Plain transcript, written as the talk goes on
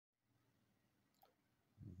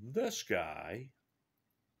This guy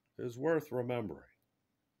is worth remembering.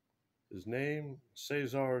 His name,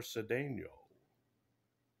 Cesar Cedeno.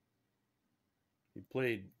 He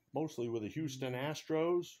played mostly with the Houston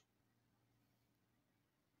Astros,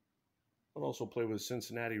 but also played with the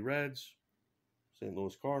Cincinnati Reds, St.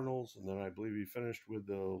 Louis Cardinals, and then I believe he finished with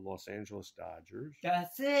the Los Angeles Dodgers.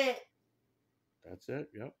 That's it. That's it,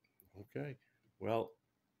 yep. Okay. Well,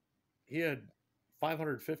 he had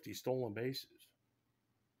 550 stolen bases,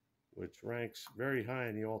 which ranks very high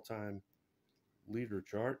in the all-time leader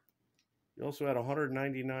chart. He also had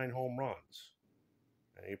 199 home runs.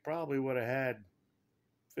 And he probably would have had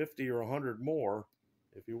 50 or 100 more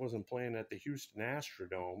if he wasn't playing at the Houston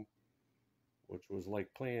Astrodome, which was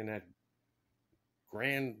like playing at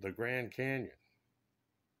the Grand Canyon.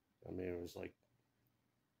 I mean, it was like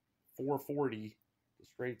 440 to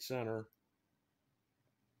straight center,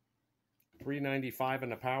 395 in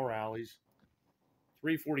the power alleys,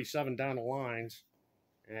 347 down the lines,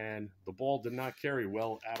 and the ball did not carry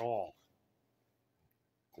well at all.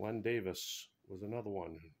 Glenn Davis was another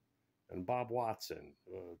one, and Bob Watson.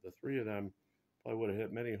 The three of them probably would have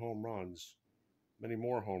hit many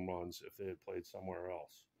more home runs if they had played somewhere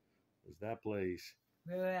else. Because that place,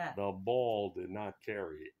 the ball did not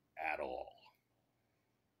carry at all.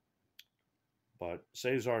 But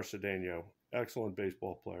Cesar Cedeno, excellent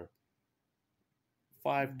baseball player.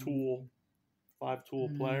 Five-tool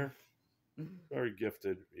player. Very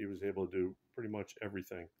gifted. He was able to do pretty much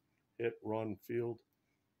everything. Hit, run, field.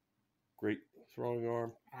 Great throwing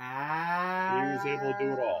arm. He was able to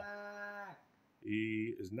do it all.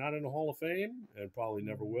 He is not in the Hall of Fame and probably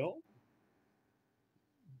never will.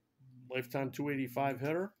 Lifetime 285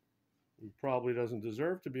 hitter. He probably doesn't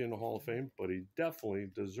deserve to be in the Hall of Fame, but he definitely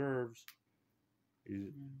deserves.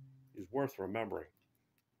 He's worth remembering.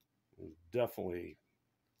 He's definitely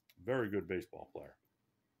a very good baseball player.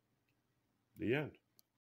 The end.